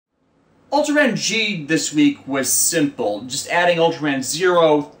Ultraman G this week was simple, just adding Ultraman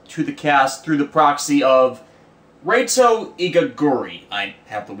Zero to the cast through the proxy of Reito Igaguri. I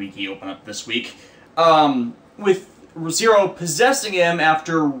have the wiki open up this week. With Zero possessing him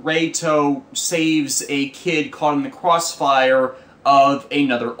after Reito saves a kid caught in the crossfire of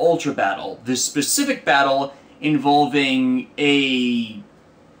another Ultra battle. This specific battle involving a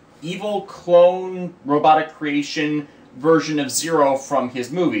evil clone robotic creation version of Zero from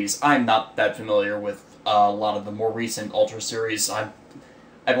his movies. I'm not that familiar with a lot of the more recent Ultra series. I've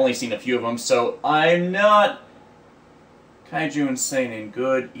only seen a few of them, so I'm not Kaiju Insane and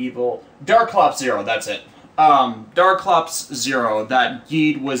Good, Evil... Darklops Zero, that's it. Darklops Zero, that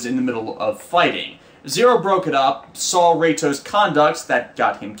Geed was in the middle of fighting. Zero broke it up, saw Reito's conduct that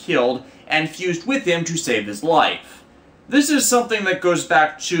got him killed, and fused with him to save his life. This is something that goes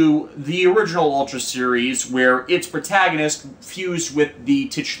back to the original Ultra series, where its protagonist fused with the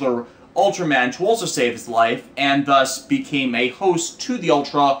titular Ultraman to also save his life, and thus became a host to the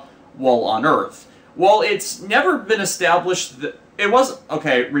Ultra while on Earth. While it's never been established that... It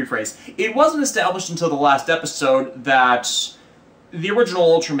wasn't established until the last episode that the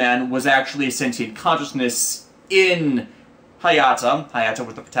original Ultraman was actually a sentient consciousness in Hayata. Hayata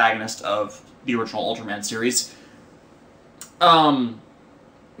was the protagonist of the original Ultraman series. But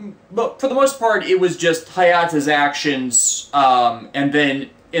for the most part, it was just Hayata's actions, and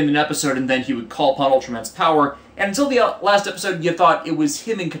then in an episode, and then he would call upon Ultraman's power. And until the last episode, you thought it was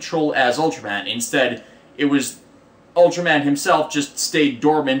him in control as Ultraman. Instead, it was Ultraman himself just stayed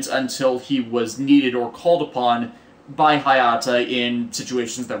dormant until he was needed or called upon by Hayata in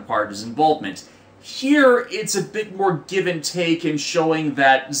situations that required his involvement. Here, it's a bit more give and take in showing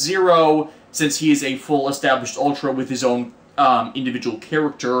that Zero, since he is a full established Ultra with his own individual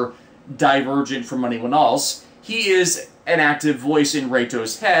character, divergent from anyone else, he is an active voice in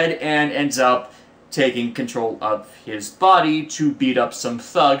Reito's head and ends up taking control of his body to beat up some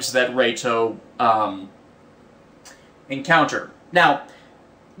thugs that Reito encountered. Now,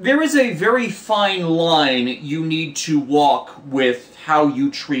 there is a very fine line you need to walk with how you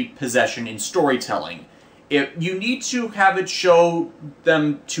treat possession in storytelling. You need to have it show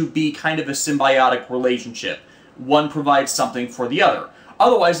them to be kind of a symbiotic relationship. One provides something for the other.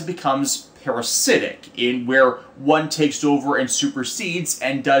 Otherwise, it becomes parasitic, in where one takes over and supersedes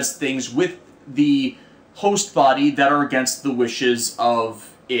and does things with the host body that are against the wishes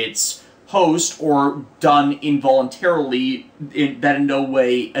of its host, or done involuntarily that in no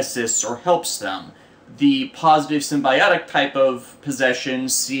way assists or helps them. The positive symbiotic type of possession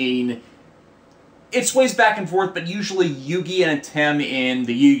seen... It sways back and forth, but usually Yugi and Atem in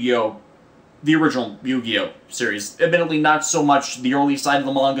the Yu-Gi-Oh! The original Yu-Gi-Oh! Series. Admittedly, not so much the early side of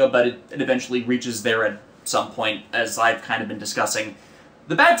the manga, but it eventually reaches there at some point, as I've kind of been discussing.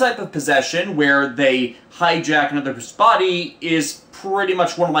 The bad type of possession, where they hijack another's body, is pretty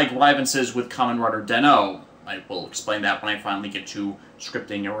much one of my grievances with Kamen Rider Den-O. I will explain that when I finally get to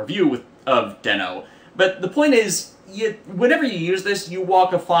scripting a review of Den-O. But the point is, whenever you use this, you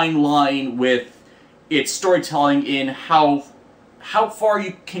walk a fine line with its storytelling in how far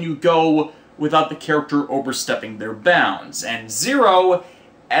can you go without the character overstepping their bounds. And Zero,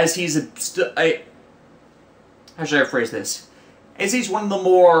 as he's how should I phrase this? As he's one of the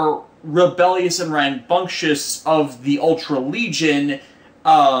more rebellious and rambunctious of the Ultra Legion,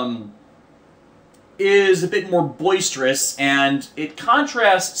 is a bit more boisterous, and it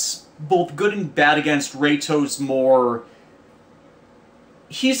contrasts both good and bad against Reito's more...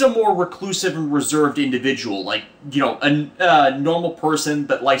 He's a more reclusive and reserved individual, like, you know, a normal person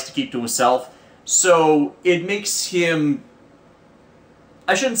that likes to keep to himself. So it makes him...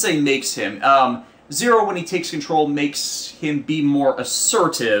 I shouldn't say makes him. Zero, when he takes control, makes him be more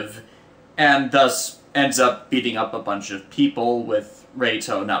assertive, and thus ends up beating up a bunch of people, with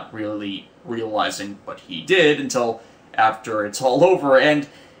Reito not really realizing what he did until after it's all over. And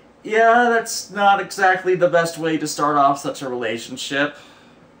yeah, that's not exactly the best way to start off such a relationship.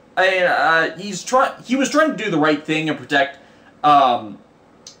 He was trying to do the right thing and protect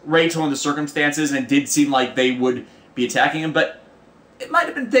Reito in the circumstances, and it did seem like they would be attacking him, but it might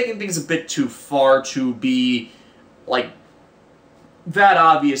have been taking things a bit too far to be, like, that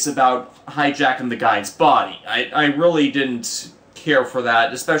obvious about hijacking the guy's body. I really didn't care for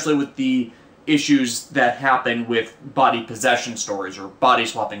that, especially with the issues that happen with body possession stories, or body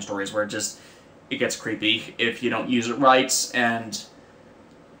swapping stories, where it gets creepy if you don't use it right, and...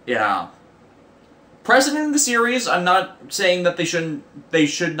 yeah. Precedent in the series, I'm not saying that they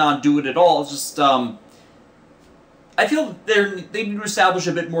should not do it at all, it's just, I feel they need to establish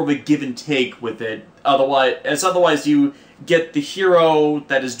a bit more of a give and take with it, otherwise you get the hero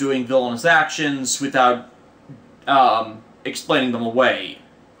that is doing villainous actions without explaining them away,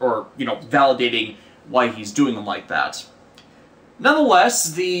 or, you know, validating why he's doing them like that.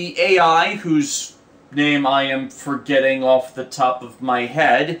 Nonetheless, the AI, whose name I am forgetting off the top of my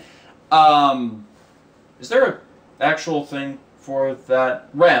head, is there an actual thing for that?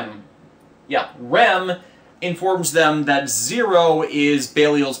 Rem. Yeah, Rem informs them that Zero is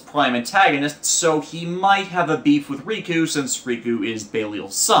Belial's prime antagonist, so he might have a beef with Riku, since Riku is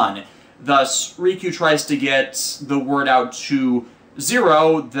Belial's son. Thus, Riku tries to get the word out to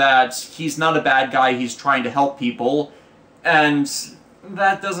Zero that he's not a bad guy, he's trying to help people, and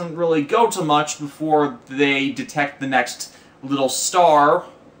that doesn't really go to much before they detect the next little star,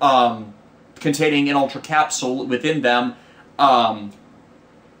 containing an Ultra Capsule within them, out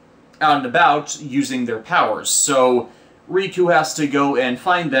and about using their powers. So Riku has to go and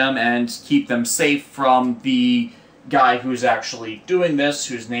find them and keep them safe from the guy who's actually doing this,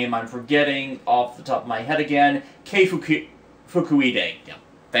 whose name I'm forgetting off the top of my head again, Fukuide. Yeah,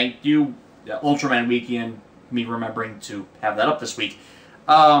 thank you, Ultraman Wiki, and me remembering to have that up this week.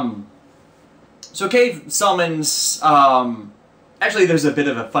 So Cave summons, actually there's a bit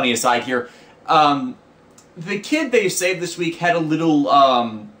of a funny aside here. The kid they saved this week had a little,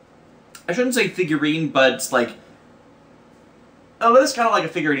 I shouldn't say figurine, but it's like, oh, it's kind of like a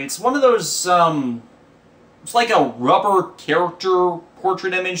figurine. It's one of those, it's like a rubber character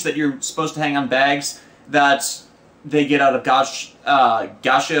portrait image that you're supposed to hang on bags that they get out of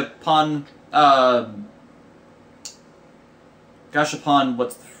Gashapon, Gashapon,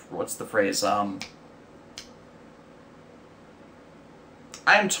 what's the phrase, I'm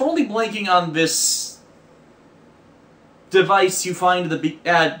totally blanking on this device you find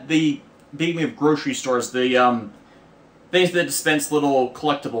at the beginning of grocery stores, the things that dispense little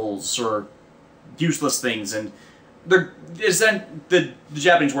collectibles or useless things, and the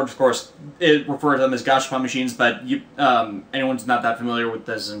Japanese word, of course, it refers to them as gashapon machines, but anyone's not that familiar with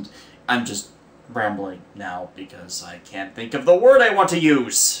this, and I'm just rambling now because I can't think of the word I want to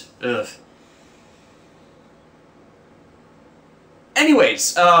use. Ugh. Anyways,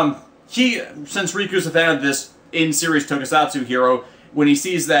 since Riku's a fan of this in-series Tokusatsu hero, when he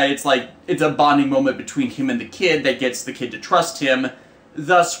sees that it's a bonding moment between him and the kid that gets the kid to trust him,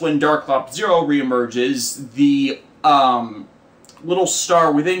 thus when Darklop Zero reemerges, the little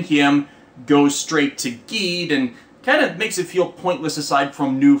star within him goes straight to Geed and kind of makes it feel pointless aside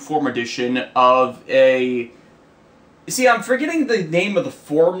from new form edition of a... See, I'm forgetting the name of the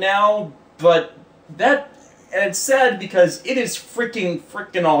form now, but and it's sad because it is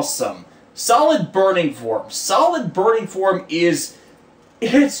freaking awesome. Solid Burning Form. Solid Burning Form is...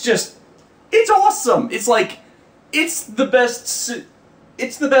 It's awesome! It's like... It's the best suit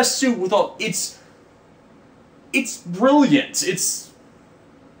with all... It's brilliant.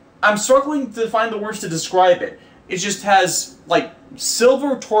 I'm struggling to find the words to describe it. It just has, like,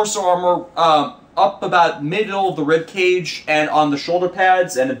 silver torso armor up about middle of the rib cage and on the shoulder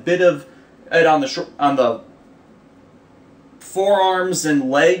pads, and a bit of it on the forearms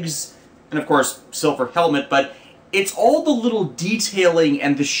and legs, and of course silver helmet. But it's all the little detailing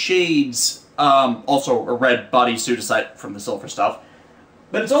and the shades, also a red bodysuit aside from the silver stuff,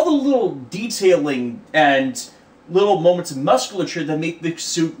 but it's all the little detailing and little moments of musculature that make the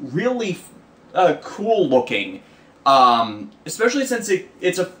suit really cool looking, especially since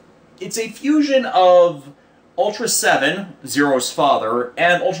it's a fusion of Ultra 7, Zero's father,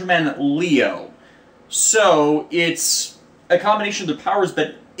 and Ultraman Leo. So it's a combination of the powers,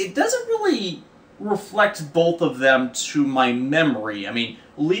 but it doesn't really reflect both of them to my memory. I mean,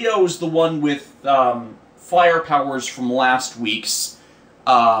 Leo's the one with fire powers from last week's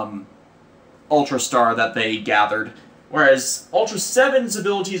Ultra Star that they gathered, whereas Ultra 7's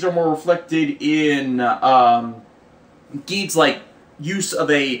abilities are more reflected in Geed's use of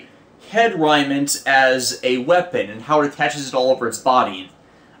a head raiment as a weapon and how it attaches it all over its body.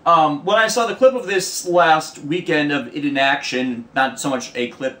 When I saw the clip of this last weekend of it in action, not so much a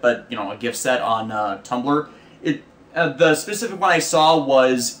clip, but, you know, a gift set on Tumblr, the specific one I saw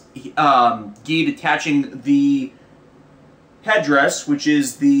was Geed attaching the headdress, which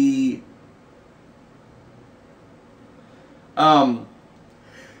is the... that's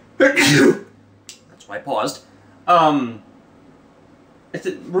why I paused.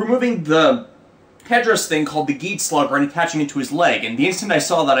 Removing the headdress thing called the Geed Slugger and attaching it to his leg, and the instant I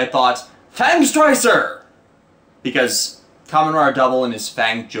saw that I thought, Fang Stricer! Because Kamen Rider Double in his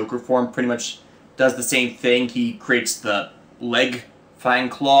Fang Joker form pretty much does the same thing. He creates the leg Fang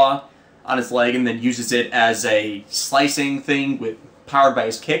Claw on his leg and then uses it as a slicing thing powered by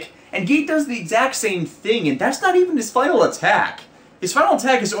his kick. And Gate does the exact same thing, and that's not even his final attack. His final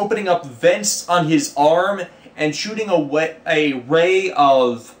attack is opening up vents on his arm and shooting a ray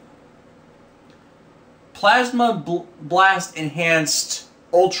of plasma blast enhanced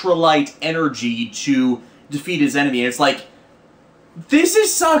ultralight energy to defeat his enemy. And it's like, this is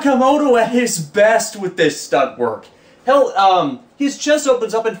Sakamoto at his best with this stunt work. Hell, his chest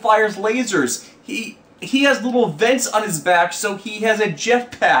opens up and fires lasers. He has little vents on his back, so he has a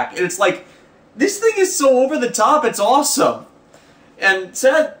jetpack. And it's like, this thing is so over the top, it's awesome. And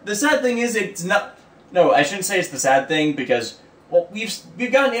the sad thing is, it's not... No, I shouldn't say it's the sad thing, because, well,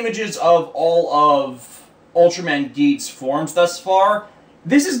 we've gotten images of all of Ultraman Geat's forms thus far.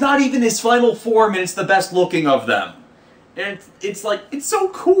 This is not even his final form, and it's the best looking of them. And it's like, it's so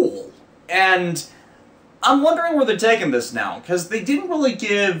cool. And I'm wondering where they're taking this now, because they didn't really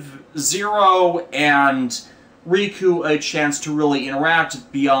give Zero and Riku a chance to really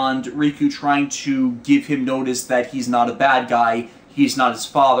interact beyond Riku trying to give him notice that he's not a bad guy, he's not his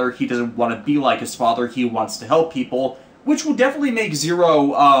father, he doesn't want to be like his father, he wants to help people, which will definitely make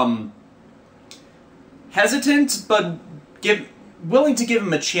Zero, hesitant, but willing to give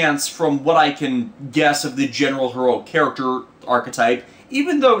him a chance from what I can guess of the general heroic character archetype,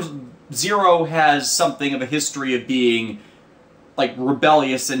 even though Zero has something of a history of being, like,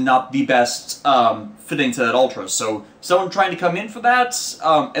 rebellious and not the best fitting to that Ultra. So, someone trying to come in for that,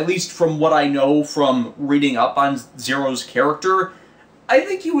 at least from what I know from reading up on Zero's character, I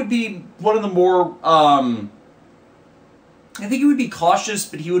think he would be one of the more, I think he would be cautious,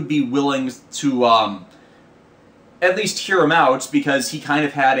 but he would be willing to, at least hear him out, because he kind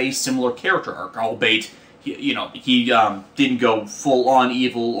of had a similar character arc, albeit, he didn't go full-on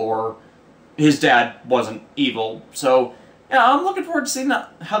evil, or his dad wasn't evil. So, yeah, I'm looking forward to seeing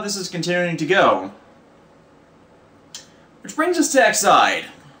how this is continuing to go. Which brings us to X-Side.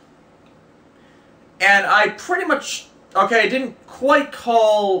 And I pretty much... Okay, I didn't quite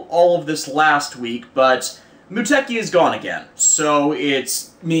call all of this last week, but Muteki is gone again. So it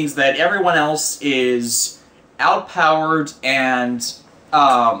means that everyone else is outpowered and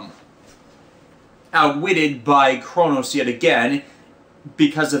outwitted by Kronos yet again,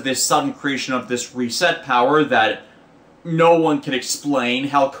 because of this sudden creation of this reset power that no one can explain.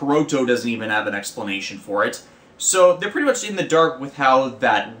 Hell, Kuroto doesn't even have an explanation for it. So they're pretty much in the dark with how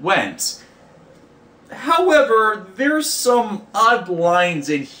that went. However, there's some odd lines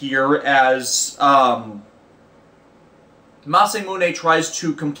in here as Masamune tries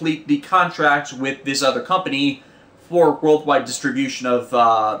to complete the contract with this other company for worldwide distribution of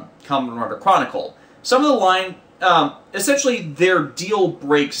Kamen Rider Chronicle. Some of the line, essentially their deal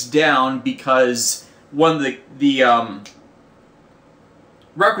breaks down because one of the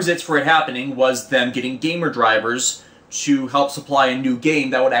requisites for it happening was them getting gamer drivers to help supply a new game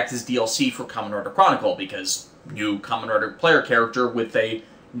that would act as DLC for Kamen Rider Chronicle, because new Kamen Rider player character with a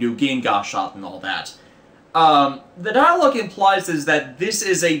new game got shot and all that. The dialogue implies is that this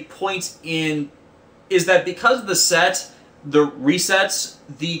is a point in... is that because of the resets,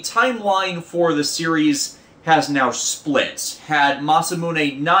 the timeline for the series has now split. Had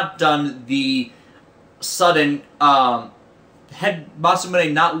Masamune not done the sudden... had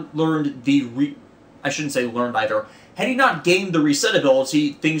Masamune not learned the... I shouldn't say learned either. Had he not gained the reset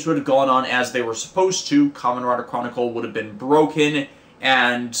ability, things would have gone on as they were supposed to. Kamen Rider Chronicle would have been broken,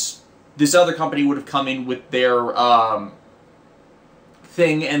 and this other company would have come in with their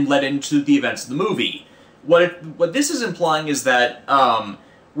thing and led into the events of the movie. What this is implying is that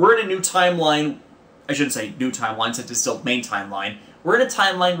we're in a new timeline. I shouldn't say new timeline, since it's still the main timeline. We're in a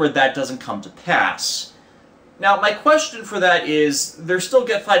timeline where that doesn't come to pass. Now, my question for that is, they're still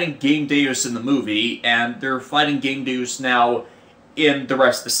fighting Game Deus in the movie, and they're fighting Game Deus now in the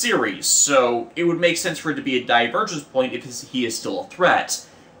rest of the series, so it would make sense for it to be a divergence point if he is still a threat.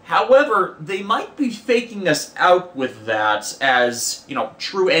 However, they might be faking us out with that, as, you know,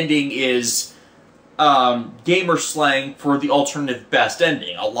 true ending is gamer slang for the alternative best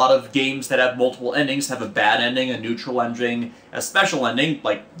ending. A lot of games that have multiple endings have a bad ending, a neutral ending, a special ending,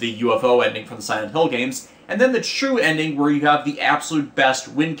 like the UFO ending from the Silent Hill games, and then the true ending where you have the absolute best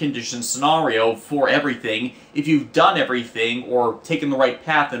win condition scenario for everything if you've done everything or taken the right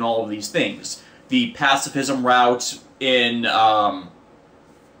path in all of these things. The pacifism route in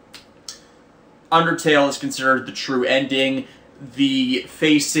Undertale is considered the true ending. The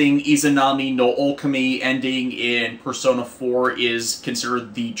facing Izanami no Alchemy ending in Persona 4 is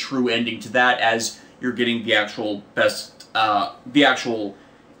considered the true ending to that, as you're getting the actual best, the actual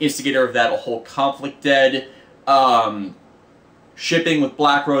instigator of that whole conflict dead. Shipping with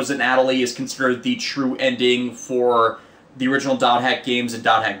Black Rose and Natalie is considered the true ending for the original Dot Hack games and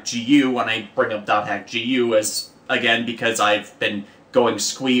Dot Hack GU, and I bring up Dot Hack GU as, again, because I've been going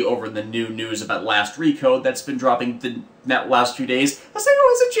squee over the new news about Last Recode that's been dropping the last few days. I was like,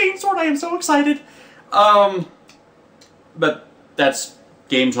 oh, it's a chainsword, I am so excited. But that's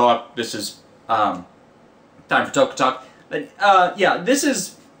game talk. This is, time for Toku Talk. But, yeah,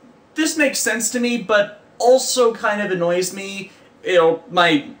 this makes sense to me, but also kind of annoys me. You know,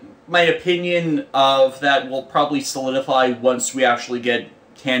 my opinion of that will probably solidify once we actually get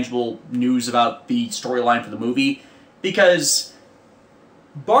tangible news about the storyline for the movie, because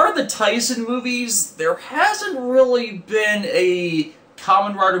bar the Tyson movies, there hasn't really been a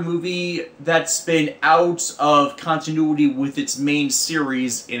Kamen Rider movie that's been out of continuity with its main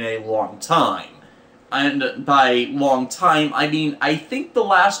series in a long time. And by long time, I mean, I think the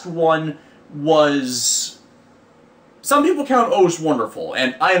last one was... Some people count O's Wonderful,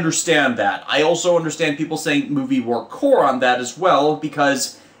 and I understand that. I also understand people saying movie were core on that as well,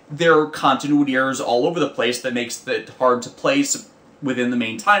 because there are continuity errors all over the place that makes it hard to place within the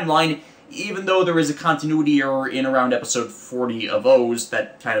main timeline, even though there is a continuity error in around episode 40 of O's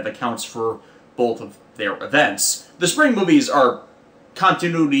that kind of accounts for both of their events. The spring movies are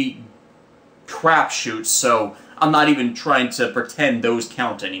continuity crapshoots, so I'm not even trying to pretend those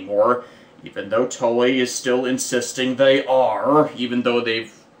count anymore. Even though Toei is still insisting they are, even though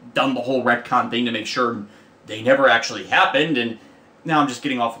they've done the whole retcon thing to make sure they never actually happened, and now I'm just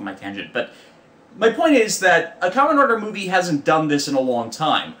getting off on my tangent, but my point is that a Kamen Rider movie hasn't done this in a long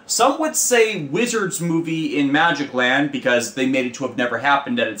time. Some would say Wizard's movie in Magic Land, because they made it to have never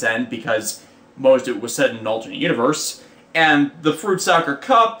happened at its end, because most of it was set in an alternate universe, and the Fruit Soccer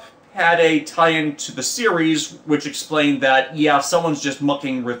Cup had a tie-in to the series, which explained that, yeah, someone's just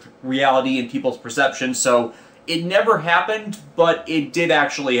mucking with reality and people's perception, so it never happened, but it did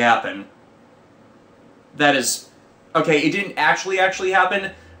actually happen. That is... Okay, it didn't actually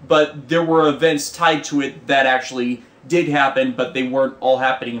happen, but there were events tied to it that actually did happen, but they weren't all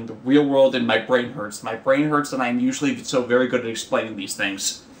happening in the real world, and my brain hurts. My brain hurts, and I'm usually so very good at explaining these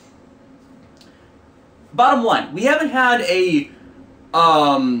things. Bottom line, we haven't had a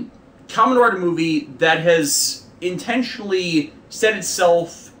Kamen Rider movie that has intentionally set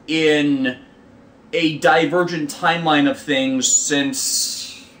itself in a divergent timeline of things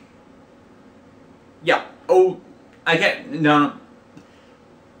since... Yeah, oh, I get... No.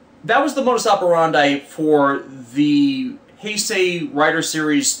 That was the modus operandi for the Heisei Rider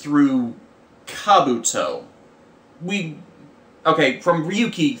series through Kabuto. Okay, from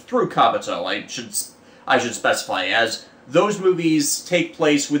Ryuki through Kabuto, I should specify, as those movies take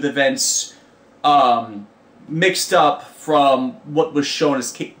place with events mixed up from what was shown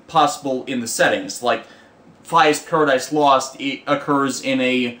as possible in the settings. Like, Fi's Paradise Lost, it occurs in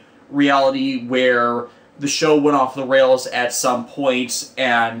a reality where the show went off the rails at some point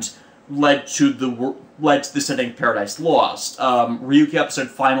and led to the setting Paradise Lost. Ryuki Episode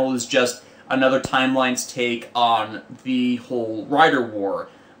Final is just another timeline's take on the whole Rider War.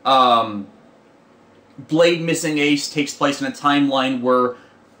 Blade Missing Ace takes place in a timeline where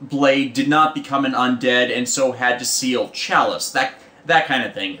Blade did not become an undead and so had to seal Chalice. That kind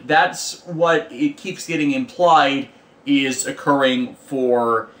of thing. That's what it keeps getting implied is occurring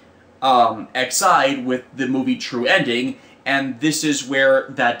for Exide with the movie True Ending, and this is where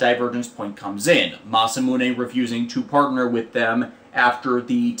that divergence point comes in. Masamune refusing to partner with them after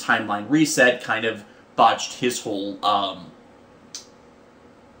the timeline reset kind of botched his whole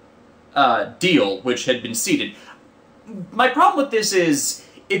deal, which had been seeded. My problem with this is,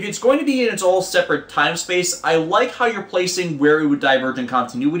 if it's going to be in its all separate time space, I like how you're placing where it would diverge in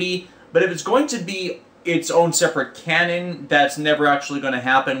continuity, but if it's going to be its own separate canon that's never actually going to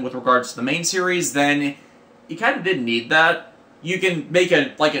happen with regards to the main series, then you kind of didn't need that. You can make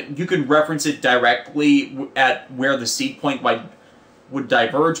you can reference it directly at where the seed point would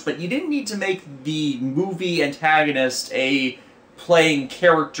diverge, but you didn't need to make the movie antagonist a playing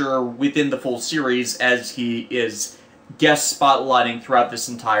character within the full series as he is guest spotlighting throughout this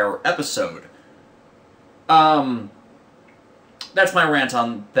entire episode. That's my rant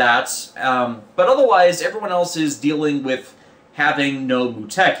on that. But otherwise, everyone else is dealing with having no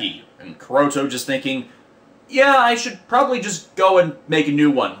Muteki, and Kuroto just thinking, yeah, I should probably just go and make a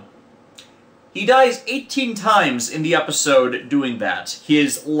new one. He dies 18 times in the episode doing that.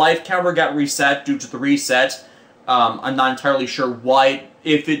 His life counter got reset due to the reset. I'm not entirely sure why,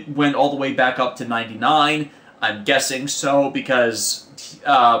 if it went all the way back up to 99. I'm guessing so, because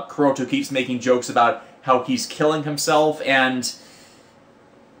Kuroto keeps making jokes about how he's killing himself, and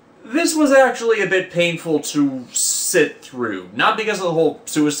this was actually a bit painful to sit through. Not because of the whole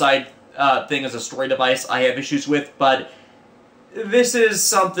suicide thing as a story device I have issues with, but this is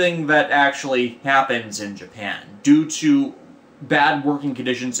something that actually happens in Japan. Due to bad working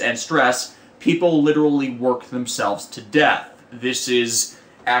conditions and stress, people literally work themselves to death. This is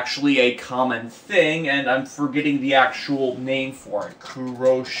actually a common thing, and I'm forgetting the actual name for it.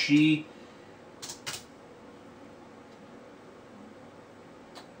 Kuroshi?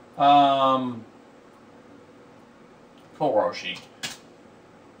 Koroshi.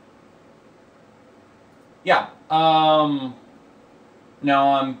 Yeah, no,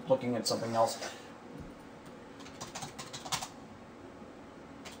 I'm looking at something else.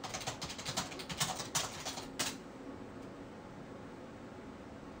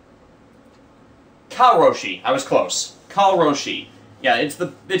 Kalroshi. I was close. Kalroshi. Yeah, it's the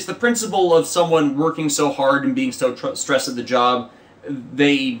principle of someone working so hard and being so stressed at the job,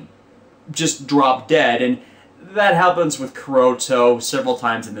 they just drop dead, and that happens with Kuroto several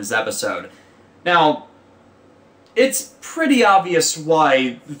times in this episode. Now, it's pretty obvious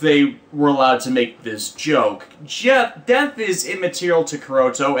why they were allowed to make this joke. Death is immaterial to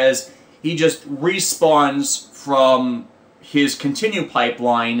Kuroto, as he just respawns from his continue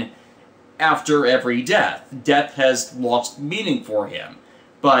pipeline after every death. Death has lost meaning for him.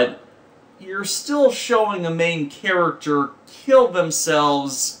 But you're still showing a main character kill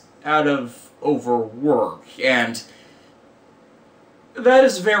themselves out of overwork, and that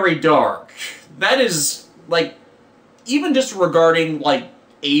is very dark. That is, like, even just regarding, like,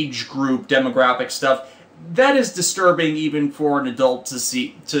 age group, demographic stuff, that is disturbing even for an adult to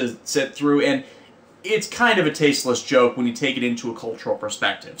sit through, and it's kind of a tasteless joke when you take it into a cultural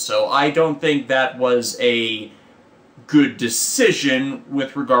perspective. So I don't think that was a good decision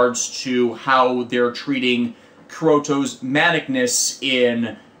with regards to how they're treating Kuroto's manicness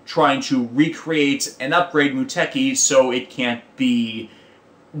in trying to recreate and upgrade Muteki so it can't be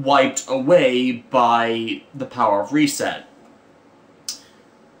wiped away by the power of reset.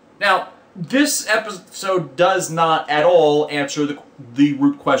 Now, this episode does not at all answer the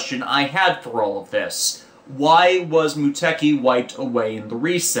root question I had for all of this. Why was Muteki wiped away in the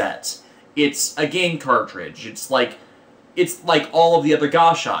reset? It's a game cartridge. It's like all of the other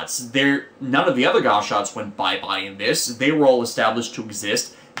Gashots. None of the other Gashots went bye-bye in this. They were all established to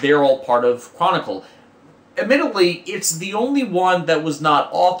exist. They're all part of Chronicle. Admittedly, it's the only one that was not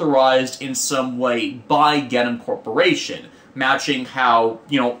authorized in some way by Genom Corporation, matching how,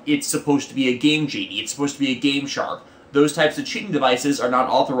 it's supposed to be a Game Genie, it's supposed to be a Game Shark. Those types of cheating devices are not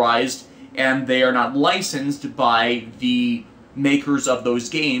authorized, and they are not licensed by the makers of those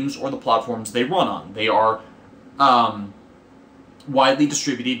games or the platforms they run on. They are widely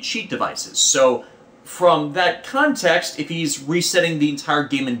distributed cheat devices. So, from that context, if he's resetting the entire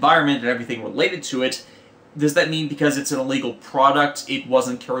game environment and everything related to it, does that mean because it's an illegal product, it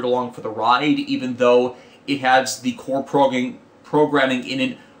wasn't carried along for the ride, even though it has the core programming in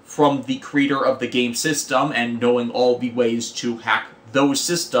it from the creator of the game system, and knowing all the ways to hack those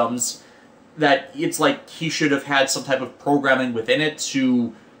systems, that it's like he should have had some type of programming within it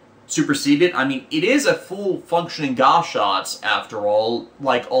to supersede it? I mean, it is a full-functioning Gashot, after all,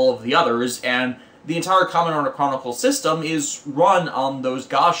 like all of the others, and the entire Kamen Rider Chronicle system is run on those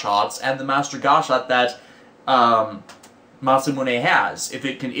Gashots, and the Master Gashot that Masamune has. If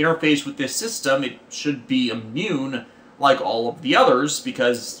it can interface with this system, it should be immune like all of the others,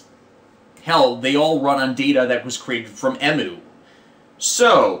 because, hell, they all run on data that was created from Emu.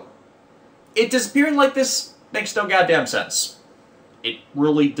 So, it disappearing like this makes no goddamn sense. It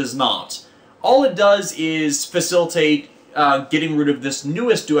really does not. All it does is facilitate getting rid of this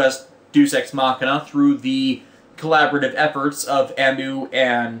newest Deus Ex Machina through the collaborative efforts of Emu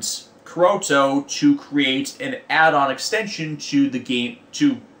and Kuroto to create an add-on extension to the game,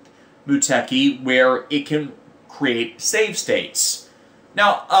 to Muteki, where it can create save states.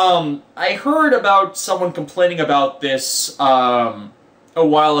 Now, I heard about someone complaining about this a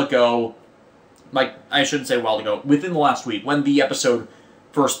while ago, like, I shouldn't say a while ago, within the last week, when the episode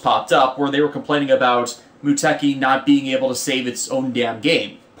first popped up, where they were complaining about Muteki not being able to save its own damn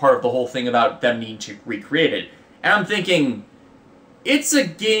game, part of the whole thing about them needing to recreate it. And I'm thinking, it's a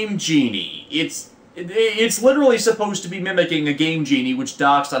Game Genie. It's literally supposed to be mimicking a Game Genie, which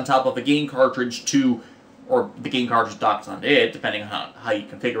docks on top of a game cartridge to, or the game cartridge docks on it, depending on how you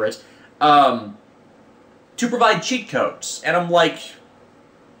configure it, to provide cheat codes. And I'm like,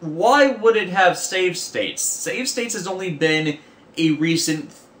 why would it have save states? Save states has only been a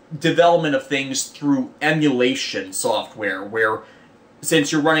recent development of things through emulation software, where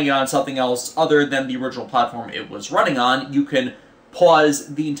since you're running it on something else other than the original platform it was running on, you can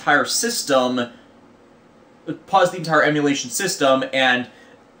pause the entire system, pause the entire emulation system, and,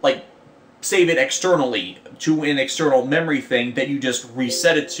 like, save it externally to an external memory thing that you just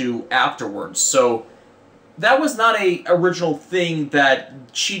reset it to afterwards. So that was not a original thing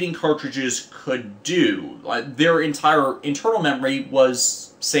that cheating cartridges could do. Their entire internal memory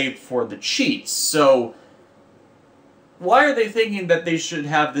was saved for the cheats. So why are they thinking that they should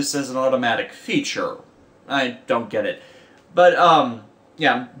have this as an automatic feature? I don't get it. But,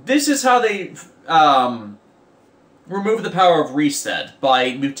 yeah, this is how they remove the power of reset,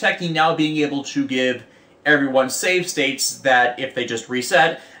 by Muteki now being able to give everyone save states that if they just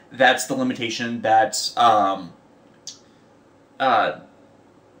reset, that's the limitation that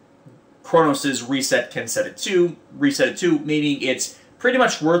Kronos' reset can reset it to, meaning it's pretty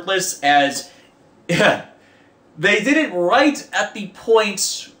much worthless, as they did it right at the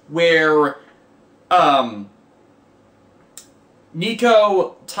point where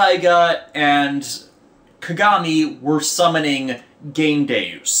Nico, Taiga, and Kagami were summoning Game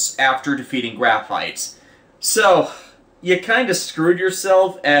Deus after defeating Graphite. So, you kinda screwed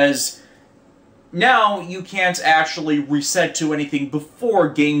yourself, as now you can't actually reset to anything before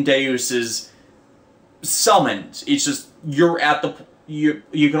Game Deus is summoned. It's just, you're at the... You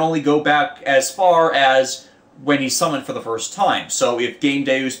can only go back as far as when he's summoned for the first time. So if Game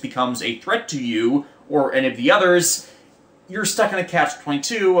Deus becomes a threat to you, or any of the others, you're stuck in a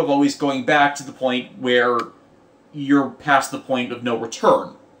catch-22 of always going back to the point where you're past the point of no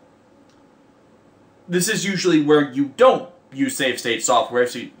return. This is usually where you don't use save state software,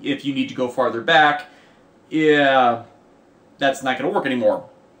 so if you need to go farther back, yeah, that's not going to work anymore.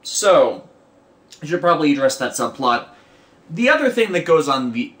 So, I should probably address that subplot. The other thing that goes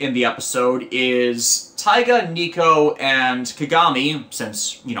on in the episode is Taiga, Nico, and Kagami,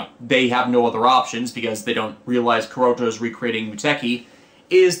 since, you know, they have no other options because they don't realize Kuroto's recreating Muteki,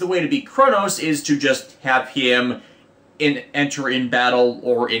 is the way to beat Kronos is to just have him enter in battle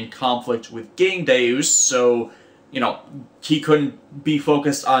or in conflict with Game Deus, so, you know, he couldn't be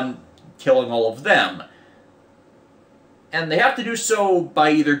focused on killing all of them. And they have to do so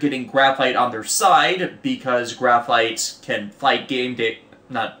by either getting Graphite on their side, because Graphite can fight can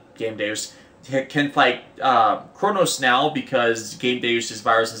fight Kronos now, because Game Deus'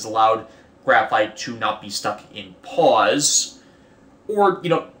 virus has allowed Graphite to not be stuck in pause, or, you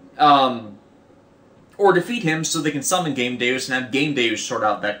know, or defeat him so they can summon Game Deus and have Game Deus sort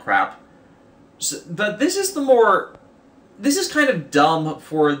out that crap. So, this is kind of dumb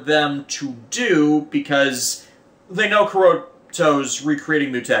for them to do, because they know Kuroto's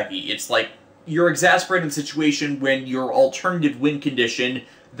recreating Muteki. It's like, you're exasperating the situation when your alternative win condition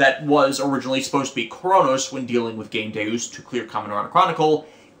that was originally supposed to be Kronos when dealing with Game Deus to clear Kamen Rider Chronicle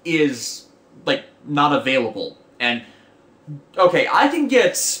is, like, not available. And, okay, I can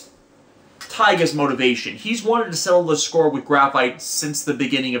get Taiga's motivation. He's wanted to settle the score with Graphite since the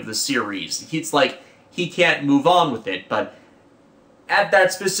beginning of the series. It's like, he can't move on with it, but at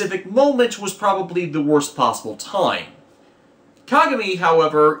that specific moment was probably the worst possible time. Kagami,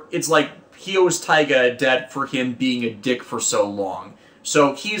 however, it's like he owes Taiga a debt for him being a dick for so long.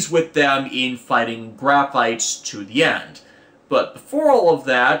 So he's with them in fighting Graphite to the end. But before all of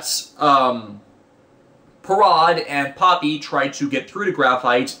that, Parad and Poppy tried to get through to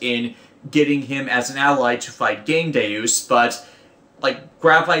Graphite in getting him as an ally to fight Game Deus, but like,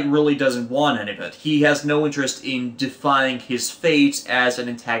 Graphite really doesn't want any of it. He has no interest in defying his fate as an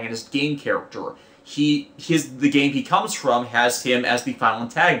antagonist game character. The game he comes from has him as the final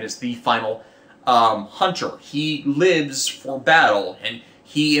antagonist, the final hunter. He lives for battle, and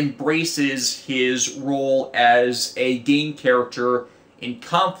he embraces his role as a game character in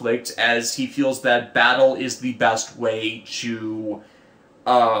conflict, as he feels that battle is the best way to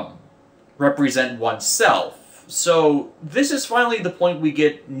represent oneself. So, this is finally the point we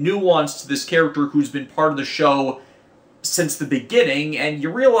get nuance to this character who's been part of the show since the beginning, and you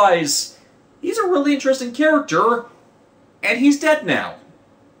realize he's a really interesting character, and he's dead now.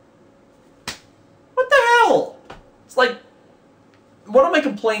 What the hell? It's like, one of my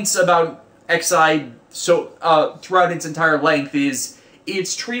complaints about XI throughout its entire length is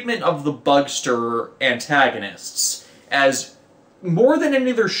its treatment of the Bugster antagonists. As more than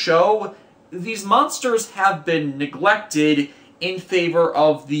any other show, these monsters have been neglected in favor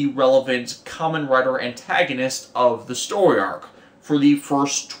of the relevant Kamen Rider antagonist of the story arc. For the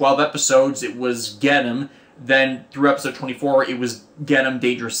first 12 episodes, it was Genom. Then, through episode 24, it was Genom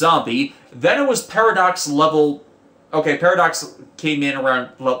Dangerous Zombie. Then it was Paradox level... Okay, Paradox came in around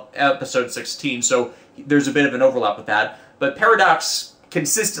episode 16, so there's a bit of an overlap with that. But Paradox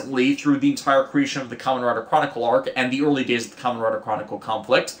consistently, through the entire creation of the Kamen Rider Chronicle arc and the early days of the Kamen Rider Chronicle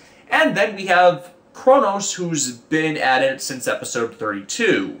conflict. And then we have Kronos, who's been at it since episode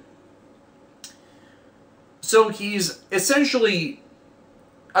 32. So he's essentially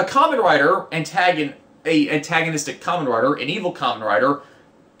a Kamen Rider, antagonistic Kamen Rider, an evil Kamen Rider,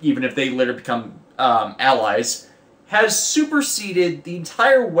 even if they later become allies, has superseded the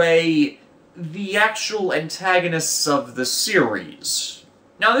entire way the actual antagonists of the series.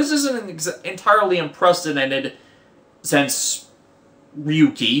 Now, this isn't entirely unprecedented since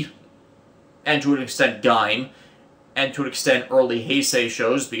Ryuki, and to an extent Gaim, and to an extent early Heisei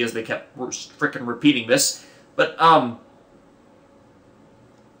shows, because they kept frickin' repeating this. But,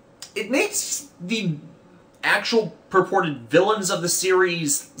 it makes the actual purported villains of the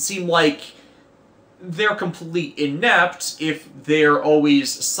series seem like they're completely inept if they're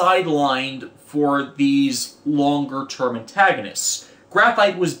always sidelined for these longer-term antagonists.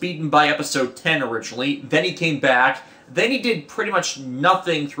 Graphite was beaten by episode 10 originally, then he came back, then he did pretty much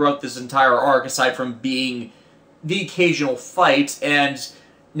nothing throughout this entire arc aside from being the occasional fight, and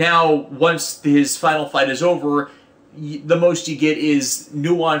now, once his final fight is over, the most you get is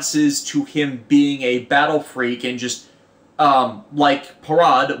nuances to him being a battle freak and just, like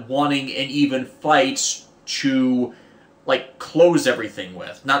Parad, wanting an even fight to, like, close everything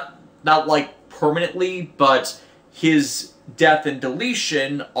with. Not like, permanently, but his death and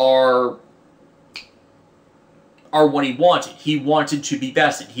deletion are what he wanted. He wanted to be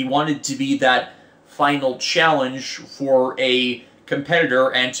bested. He wanted to be that final challenge for a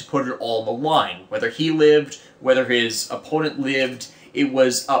competitor and to put it all on the line. Whether he lived, whether his opponent lived, it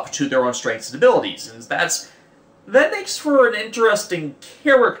was up to their own strengths and abilities. And that makes for an interesting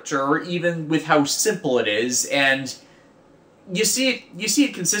character, even with how simple it is, and you see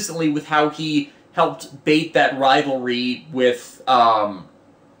it consistently with how he helped bait that rivalry with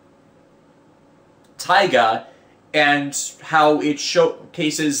Taiga, and how it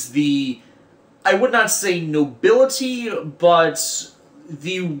showcases the, I would not say nobility, but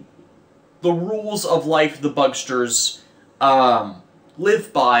the rules of life the Bugsters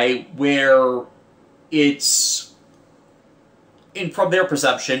live by, where it's, from their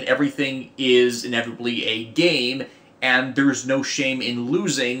perception, everything is inevitably a game, and there's no shame in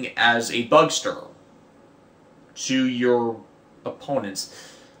losing as a Bugster to your opponents.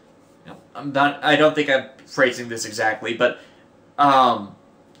 I don't think I'm phrasing this exactly, but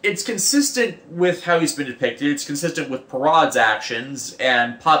it's consistent with how he's been depicted. It's consistent with Parad's actions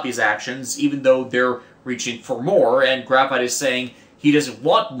and Poppy's actions, even though they're reaching for more, and Graphite is saying he doesn't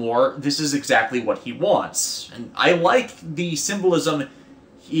want more, this is exactly what he wants. And I like the symbolism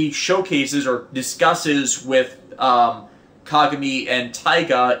he showcases or discusses with Kagami and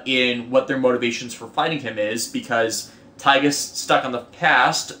Taiga in what their motivations for fighting him is, because Taiga's stuck on the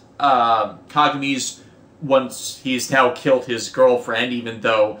past. Kagami's, once he's now killed his girlfriend, even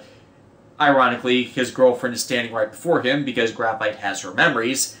though, ironically, his girlfriend is standing right before him because Graphite has her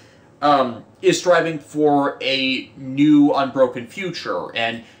memories, is striving for a new, unbroken future,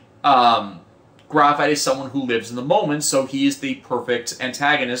 and Graphite is someone who lives in the moment, so he is the perfect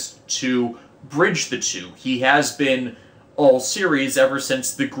antagonist to bridge the two. He has been all series ever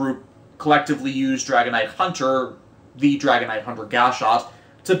since the group collectively used Dragonite Hunter, the Dragonite Hunter Gashot,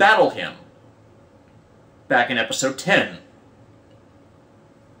 to battle him back in episode 10.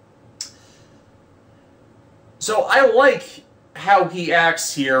 So I like how he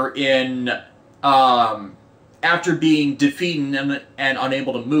acts here in, after being defeated and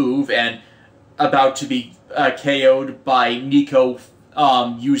unable to move, and about to be KO'd by Nico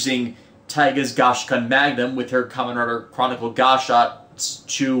using Taiga's Gashkan Magnum with her Kamen Rider Chronicle Gashot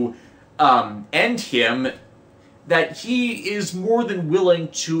to end him, that he is more than willing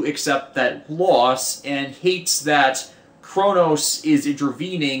to accept that loss and hates that Kronos is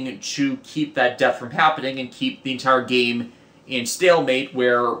intervening to keep that death from happening and keep the entire game in stalemate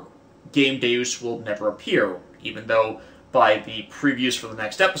where Game Deus will never appear, even though by the previews for the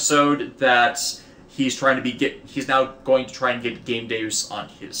next episode that he's now going to try and get Game Deus on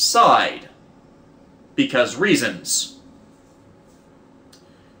his side. Because reasons.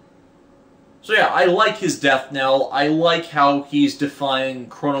 So yeah, I like his death knell. I like how he's defying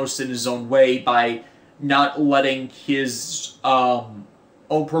Kronos in his own way by not letting his own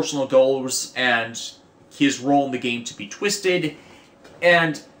personal goals and his role in the game to be twisted.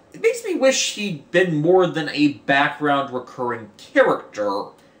 And it makes me wish he'd been more than a background recurring character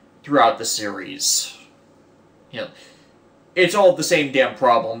throughout the series. You know, it's all the same damn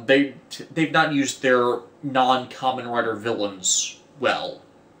problem. They've not used their non-Kamen Rider villains well.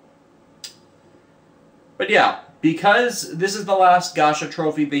 But yeah, because this is the last Gasha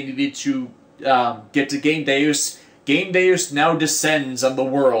trophy they needed to get to Game Deus now descends on the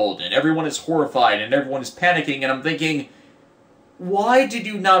world, and everyone is horrified, and everyone is panicking, and I'm thinking, why did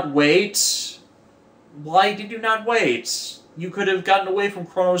you not wait why did you not wait? You could have gotten away from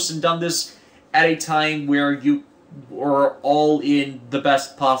Kronos and done this at a time where you were all in the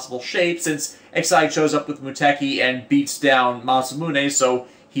best possible shape, since Excite shows up with Muteki and beats down Masamune, so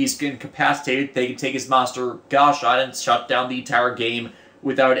he's incapacitated. They can take his Master Gashot and shut down the entire game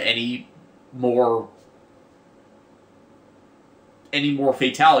without any more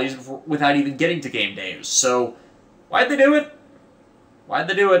fatalities, without even getting to game days. So, why'd they do it? Why'd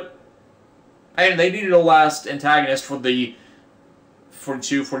they do it? And they needed a last antagonist for the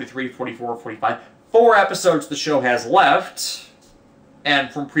 42, 43, 44, 45. 4 episodes the show has left.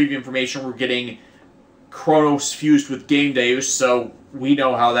 And from preview information, we're getting Kronos fused with Game Deus, so we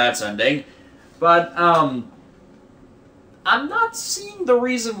know how that's ending. But, I'm not seeing the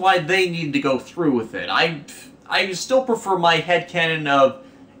reason why they need to go through with it. I still prefer my headcanon of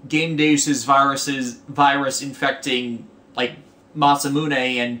Game Deus's virus infecting, like, Masamune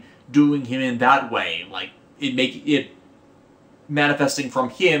and doing him in that way. Like, it manifesting from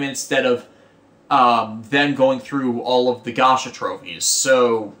him instead of then going through all of the Gacha trophies.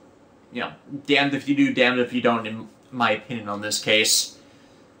 So, you know, damned if you do, damned if you don't, in my opinion on this case.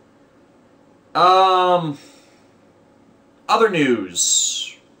 Other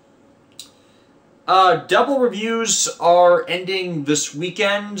news. Double reviews are ending this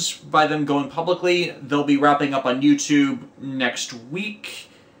weekend by them going publicly. They'll be wrapping up on YouTube next week.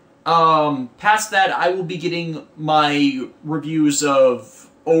 Past that, I will be getting my reviews of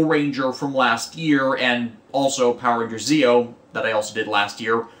O-Ranger from last year, and also Power Ranger Zeo, that I also did last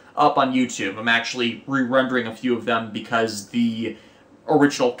year, up on YouTube. I'm actually re-rendering a few of them because the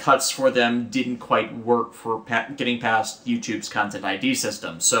original cuts for them didn't quite work for getting past YouTube's Content ID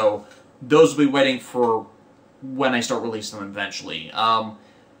system. So those will be waiting for when I start releasing them eventually.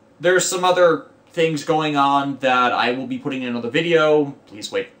 There's some other things going on that I will be putting in another video.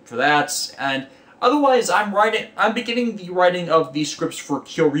 Please wait for that. And otherwise, I'm beginning the writing of the scripts for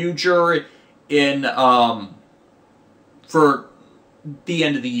Kyoryuger in for the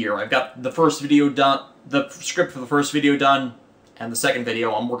end of the year. I've got the first video done, the script for the first video done, and the second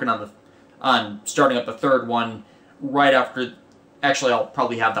video. I'm working on starting up the third one right after. Actually, I'll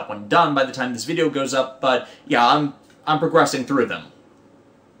probably have that one done by the time this video goes up, but yeah, I'm progressing through them.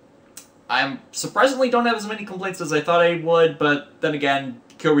 I surprisingly don't have as many complaints as I thought I would, but then again,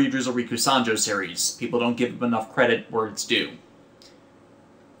 Kyoryuger's a Riku Sanjo series. People don't give him enough credit where it's due.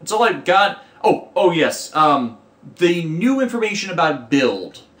 That's all I've got. Oh yes, the new information about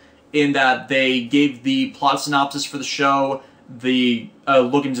Build, in that they gave the plot synopsis for the show, the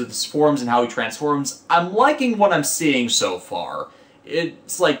look into the forms and how he transforms. I'm liking what I'm seeing so far.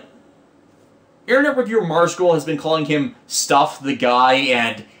 It's like, Internet Reviewer Marsgirl has been calling him Stuff the Guy,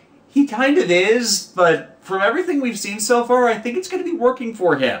 and he kind of is, but from everything we've seen so far, I think it's going to be working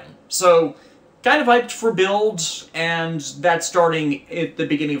for him. So, kind of hyped for Build, and that's starting at the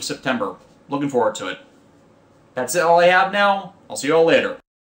beginning of September. Looking forward to it. That's all I have now. I'll see you all later.